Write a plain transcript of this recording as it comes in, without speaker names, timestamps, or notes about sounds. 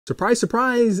Surprise,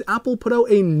 surprise, Apple put out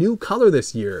a new color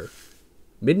this year,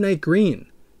 midnight green.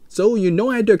 So you know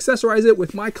I had to accessorize it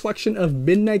with my collection of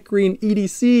midnight green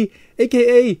EDC,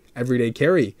 aka everyday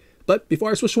carry. But before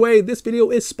I switch away, this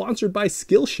video is sponsored by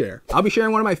Skillshare. I'll be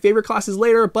sharing one of my favorite classes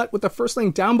later, but with the first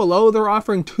link down below, they're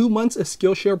offering 2 months of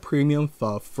Skillshare Premium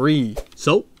for free.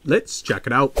 So let's check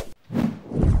it out.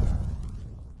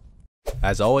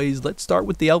 As always, let's start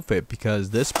with the outfit because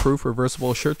this proof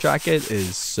reversible shirt jacket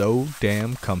is so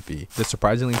damn comfy. This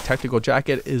surprisingly technical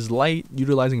jacket is light,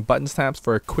 utilizing button snaps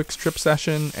for a quick strip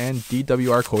session and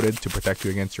DWR coated to protect you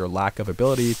against your lack of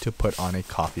ability to put on a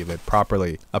coffee lid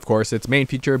properly. Of course, its main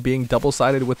feature being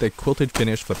double-sided with a quilted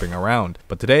finish flipping around.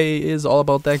 But today is all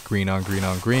about that green on green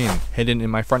on green. Hidden in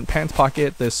my front pants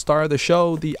pocket, the star of the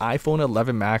show, the iPhone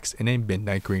 11 Max in a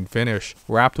midnight green finish.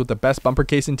 Wrapped with the best bumper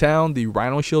case in town, the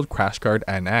Rhino Shield Crash Guard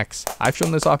NX. I've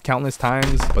shown this off countless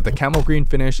times, but the camel green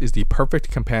finish is the perfect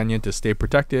companion to stay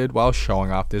protected while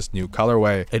showing off this new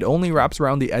colorway. It only wraps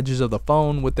around the edges of the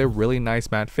phone with a really nice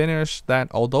matte finish that,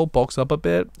 although bulks up a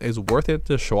bit, is worth it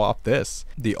to show off this.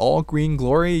 The all green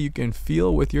glory you can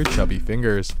feel with your chubby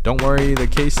fingers. Don't worry, the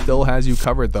case still has you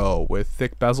covered though, with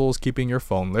thick bezels keeping your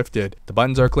phone lifted. The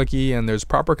buttons are clicky and there's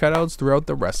proper cutouts throughout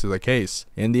the rest of the case.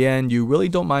 In the end, you really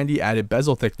don't mind the added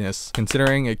bezel thickness,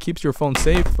 considering it keeps your phone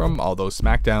safe from all those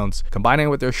smackdowns. Combining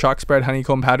with their shock spread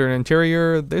honeycomb pattern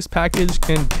interior, this package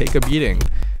can take a beating.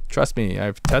 Trust me,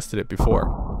 I've tested it before.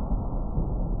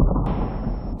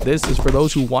 This is for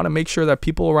those who want to make sure that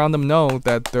people around them know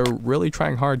that they're really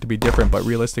trying hard to be different, but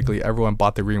realistically everyone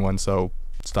bought the green one, so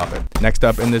stop it. Next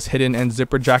up in this hidden and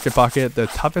zipper jacket pocket, the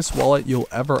toughest wallet you'll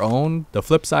ever own, the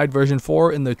flip side version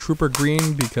 4 in the Trooper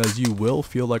green, because you will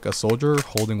feel like a soldier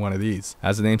holding one of these.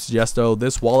 As the name suggests though,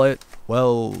 this wallet,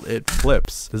 well, it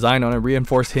flips. Designed on a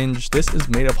reinforced hinge, this is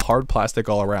made of hard plastic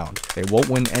all around. It won't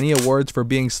win any awards for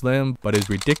being slim, but is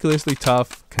ridiculously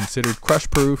tough, considered crush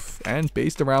proof, and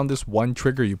based around this one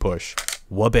trigger you push.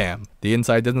 Wabam! The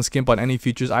inside doesn't skimp on any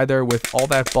features either. With all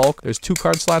that bulk, there's 2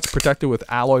 card slots protected with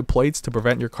alloy plates to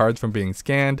prevent your cards from being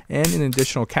scanned, and an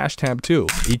additional cash tab too.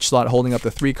 Each slot holding up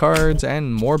to 3 cards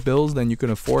and more bills than you can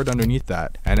afford underneath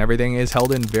that. And everything is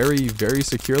held in very, very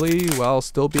securely while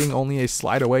still being only a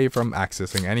slide away from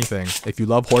accessing anything. If you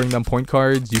love hoarding them point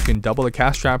cards, you can double the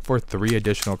cash trap for 3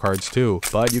 additional cards too.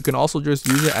 But you can also just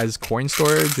use it as coin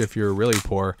storage if you're really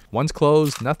poor. Once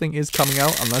closed, nothing is coming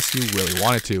out unless you really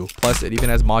want it to. Plus, it even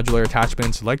has modular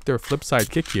attachments like their flip side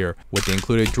kick here. With the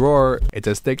included drawer, it's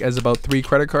as thick as about 3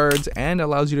 credit cards and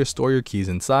allows you to store your keys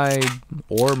inside,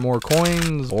 or more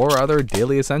coins, or other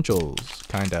daily essentials.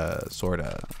 Kinda,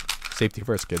 sorta. Safety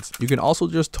first, kids. You can also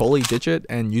just totally ditch it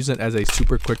and use it as a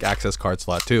super quick access card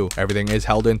slot too. Everything is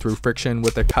held in through friction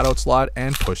with a cutout slot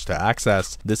and push to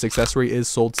access. This accessory is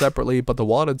sold separately, but the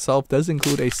wallet itself does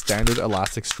include a standard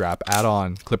elastic strap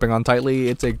add-on. Clipping on tightly,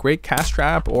 it's a great cash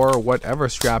strap or whatever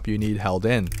strap you need held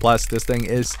in. Plus, this thing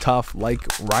is tough, like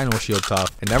Rhino Shield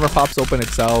tough. It never pops open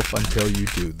itself until you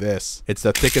do this. It's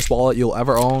the thickest wallet you'll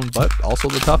ever own, but also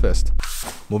the toughest.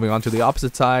 Moving on to the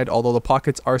opposite side, although the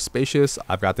pockets are spacious,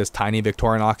 I've got this tiny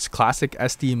Victorinox Classic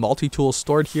SD multi-tool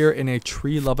stored here in a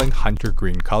tree-loving hunter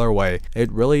green colorway.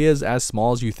 It really is as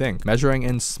small as you think, measuring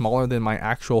in smaller than my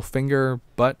actual finger,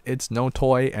 but it's no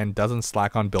toy and doesn't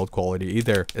slack on build quality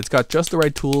either. It's got just the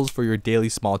right tools for your daily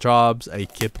small jobs, a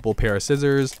capable pair of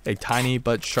scissors, a tiny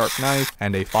but sharp knife,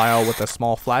 and a file with a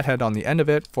small flathead on the end of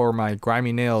it for my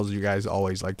grimy nails you guys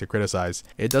always like to criticize.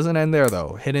 It doesn't end there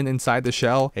though. Hidden inside the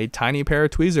shell, a tiny pair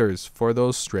of tweezers for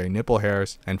those stray nipple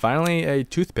hairs, and finally a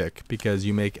toothpick because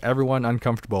you make everyone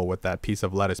uncomfortable with that piece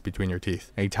of lettuce between your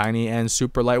teeth. A tiny and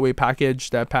super lightweight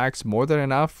package that packs more than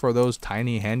enough for those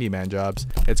tiny handyman jobs.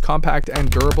 It's compact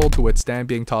and durable to withstand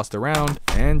being tossed around,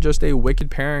 and just a wicked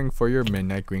pairing for your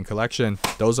midnight green collection.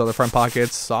 Those are the front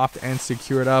pockets, soft and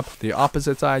secured up. The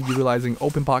opposite side utilizing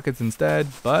open pockets instead,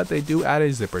 but they do add a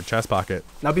zippered chest pocket.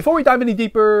 Now before we dive any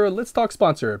deeper, let's talk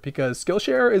sponsor, because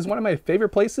Skillshare is one of my favorite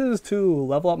places to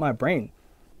level up my brain.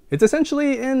 It's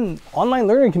essentially an online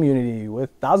learning community with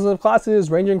thousands of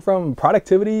classes ranging from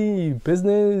productivity,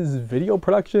 business, video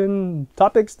production,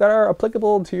 topics that are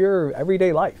applicable to your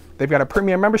everyday life. They've got a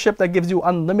premium membership that gives you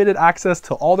unlimited access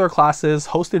to all their classes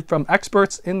hosted from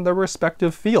experts in their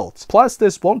respective fields. Plus,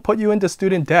 this won't put you into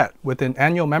student debt, with an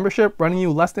annual membership running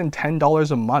you less than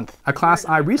 $10 a month. A class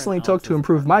I recently took to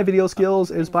improve my video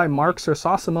skills is by Mark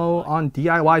Sersosimo on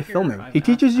DIY filming. He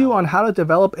teaches you on how to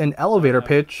develop an elevator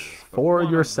pitch for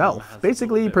yourself.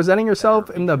 Basically presenting yourself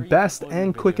in the best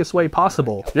and quickest way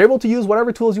possible. You're able to use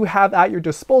whatever tools you have at your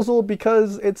disposal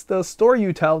because it's the story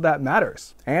you tell that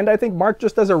matters. And I think Mark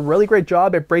just does a really great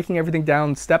job at breaking everything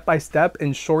down step by step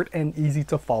in short and easy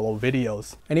to follow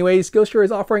videos. Anyway, Skillshare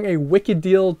is offering a wicked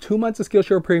deal, 2 months of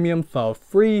Skillshare Premium for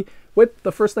free with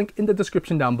the first link in the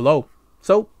description down below.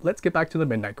 So let's get back to the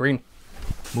Midnight Green.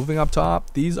 Moving up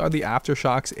top, these are the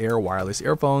Aftershokz Air wireless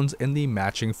earphones in the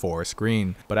matching forest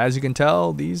green. But as you can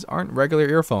tell, these aren't regular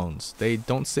earphones. They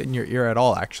don't sit in your ear at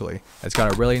all actually. It's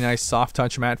got a really nice soft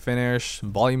touch matte finish,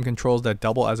 volume controls that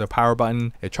double as a power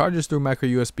button, it charges through micro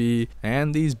USB,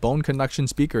 and these bone conduction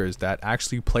speakers that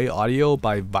actually play audio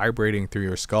by vibrating through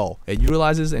your skull. It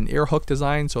utilizes an ear hook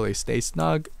design so they stay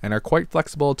snug and are quite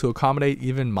flexible to accommodate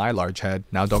even my large head.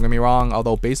 Now don't get me wrong,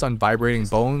 although based on vibrating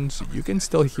bones, you can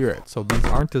still hear it. So these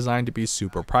aren't designed to be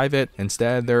super private.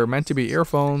 Instead, they're meant to be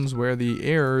earphones where the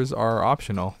ears are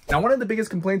optional. Now, one of the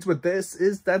biggest complaints with this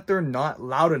is that they're not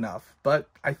loud enough, but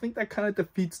I think that kind of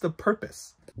defeats the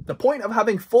purpose. The point of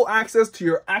having full access to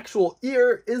your actual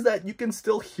ear is that you can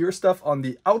still hear stuff on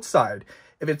the outside.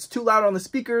 If it's too loud on the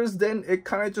speakers, then it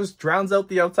kind of just drowns out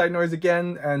the outside noise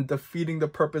again and defeating the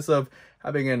purpose of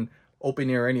having an open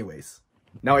ear anyways.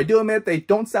 Now, I do admit they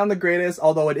don't sound the greatest,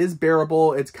 although it is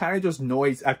bearable. It's kind of just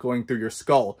noise echoing through your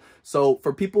skull. So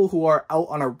for people who are out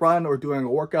on a run or doing a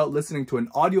workout, listening to an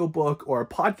audiobook or a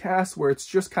podcast where it's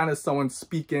just kind of someone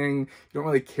speaking, you don't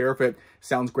really care if it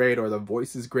sounds great or the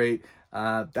voice is great,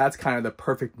 that's kind of the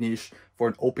perfect niche for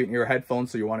an open ear headphone.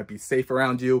 So you want to be safe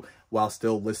around you while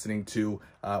still listening to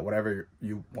whatever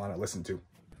you want to listen to.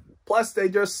 Plus, they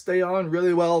just stay on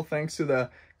really well thanks to the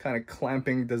kind of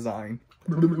clamping design.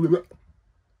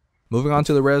 Moving on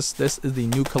to the wrist, this is the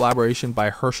new collaboration by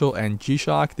Herschel and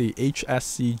G-Shock, the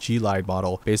HSC G-Lite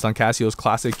model. Based on Casio's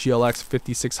classic GLX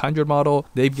 5600 model,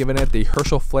 they've given it the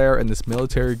Herschel flare in this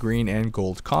military green and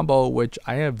gold combo, which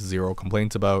I have zero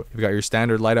complaints about. You've got your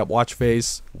standard light up watch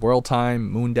face, world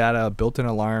time, moon data, built-in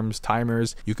alarms,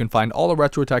 timers. You can find all the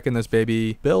retro tech in this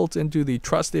baby, built into the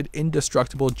trusted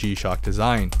indestructible G-Shock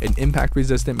design. An impact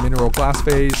resistant mineral glass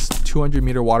face, 200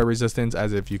 meter water resistance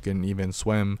as if you can even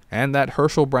swim, and that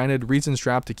Herschel branded reason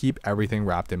strap to keep everything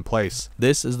wrapped in place.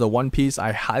 This is the one piece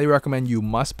I highly recommend you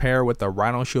must pair with the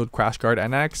Rhino Shield Crash Guard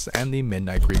NX and the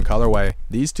Midnight Green colorway.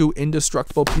 These two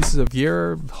indestructible pieces of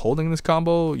gear, holding this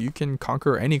combo, you can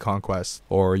conquer any conquest,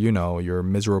 or you know, your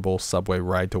miserable subway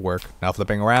ride to work. Now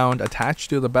flipping around,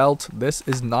 attached to the belt, this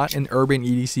is not an urban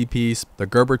EDC piece. The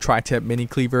Gerber tri-tip mini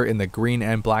cleaver in the green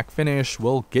and black finish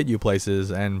will get you places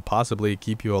and possibly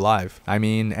keep you alive. I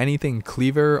mean, anything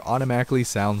cleaver automatically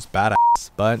sounds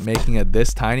badass, but making it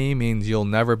this tiny means you'll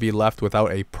never be left without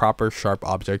a proper sharp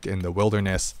object in the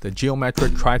wilderness. The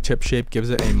geometric tri-tip shape gives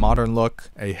it a modern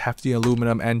look. A hefty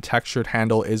aluminum and textured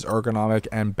handle is ergonomic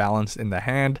and balanced in the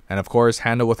hand, and of course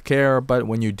handle with care, but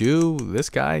when you do, this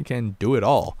guy can do it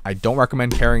all. I don't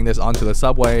recommend carrying this onto the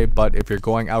subway, but if you're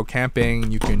going out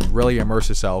camping, you can really immerse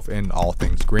yourself in all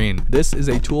things green. This is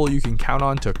a tool you can count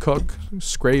on to cook,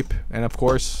 scrape, and of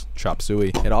course chop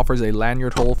suey. It offers a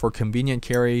lanyard hole for convenient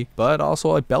carry, but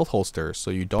also a belt holster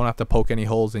so you don't have to poke any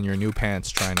holes in your new pants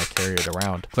trying to carry it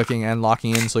around. Clicking and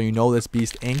locking in so you know this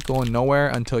beast ain't going nowhere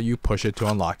until you push it to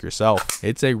unlock yourself.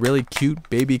 It's a really cute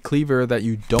baby cleaver that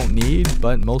you don't need,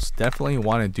 but most definitely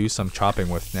want to do some chopping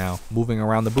with now. Moving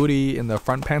around the booty, in the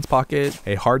front pants pocket,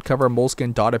 a hardcover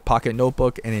moleskin dotted pocket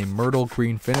notebook in a myrtle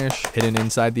green finish. Hidden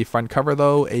inside the front cover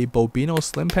though, a Bobino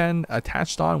slim pen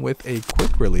attached on with a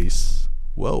quick release.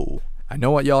 Whoa. I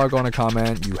know what y'all are going to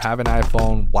comment. You have an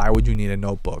iPhone, why would you need a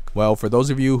notebook? Well, for those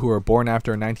of you who were born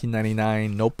after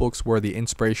 1999, notebooks were the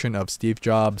inspiration of Steve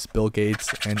Jobs, Bill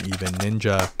Gates, and even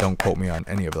Ninja. Don't quote me on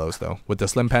any of those though. With the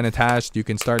slim pen attached, you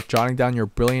can start jotting down your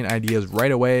brilliant ideas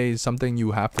right away, something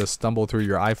you have to stumble through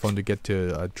your iPhone to get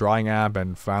to a drawing app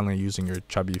and finally using your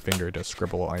chubby finger to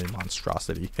scribble a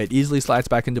monstrosity. It easily slides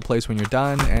back into place when you're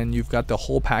done, and you've got the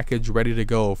whole package ready to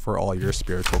go for all your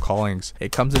spiritual callings.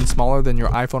 It comes in smaller than your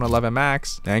iPhone 11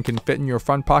 Max and can fit in your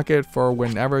front pocket for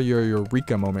whenever your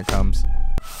eureka moment comes.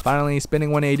 Finally, spinning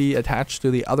 180 attached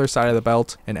to the other side of the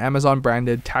belt, an Amazon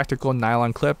branded tactical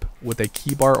nylon clip with a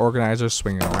key bar organizer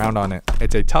swinging around on it.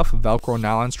 It's a tough Velcro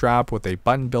nylon strap with a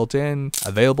button built in,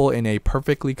 available in a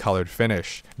perfectly colored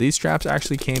finish. These straps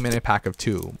actually came in a pack of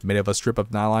 2, made of a strip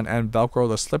of nylon and Velcro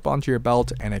to slip onto your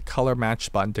belt and a color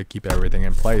matched button to keep everything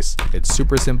in place. It's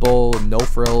super simple, no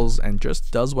frills, and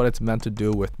just does what it's meant to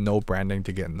do with no branding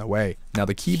to get in the way. Now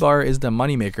the key bar is the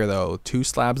moneymaker though, 2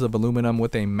 slabs of aluminum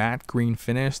with a matte green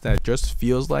finish that just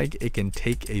feels like it can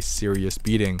take a serious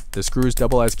beating. The screws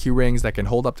double as key rings that can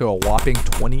hold up to a whopping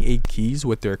 28 keys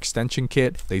with their extension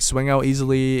kit. They swing out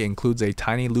easily, includes a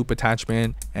tiny loop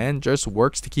attachment, and just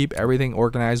works to keep everything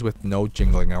organized with no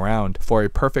jingling around. For a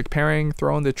perfect pairing,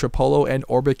 throw in the Tripolo and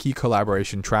Orbit key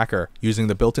collaboration tracker. Using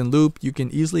the built-in loop, you can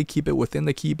easily keep it within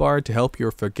the key bar to help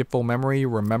your forgetful memory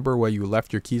remember where you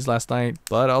left your keys last night,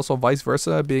 but also vice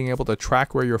versa, being able to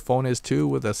track where your phone is too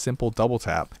with a simple double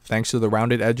tap. Thanks to the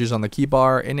rounded edges on the key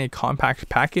bar in a compact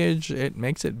package, it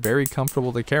makes it very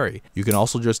comfortable to carry. You can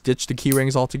also just ditch the key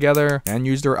rings altogether and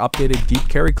use their updated deep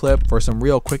carry clip for some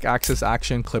real quick access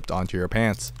action clipped onto your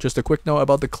pants. Just a quick note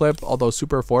about the clip, although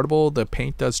super affordable, the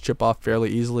paint does chip off fairly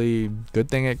easily. Good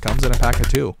thing it comes in a pack of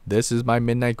 2. This is my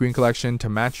midnight green collection to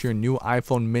match your new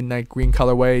iPhone midnight green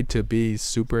colorway to be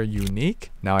super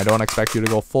unique. Now I don't expect you to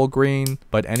go full green,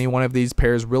 but any one of these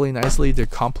pairs really nicely to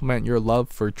complement your love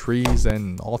for trees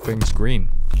and all things green.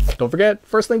 Don't forget,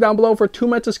 first link down below for 2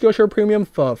 months of Skillshare Premium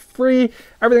for free.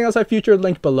 Everything else I featured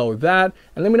linked below that.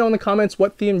 And let me know in the comments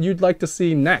what theme you'd like to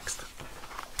see next.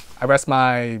 I rest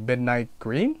my midnight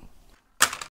green.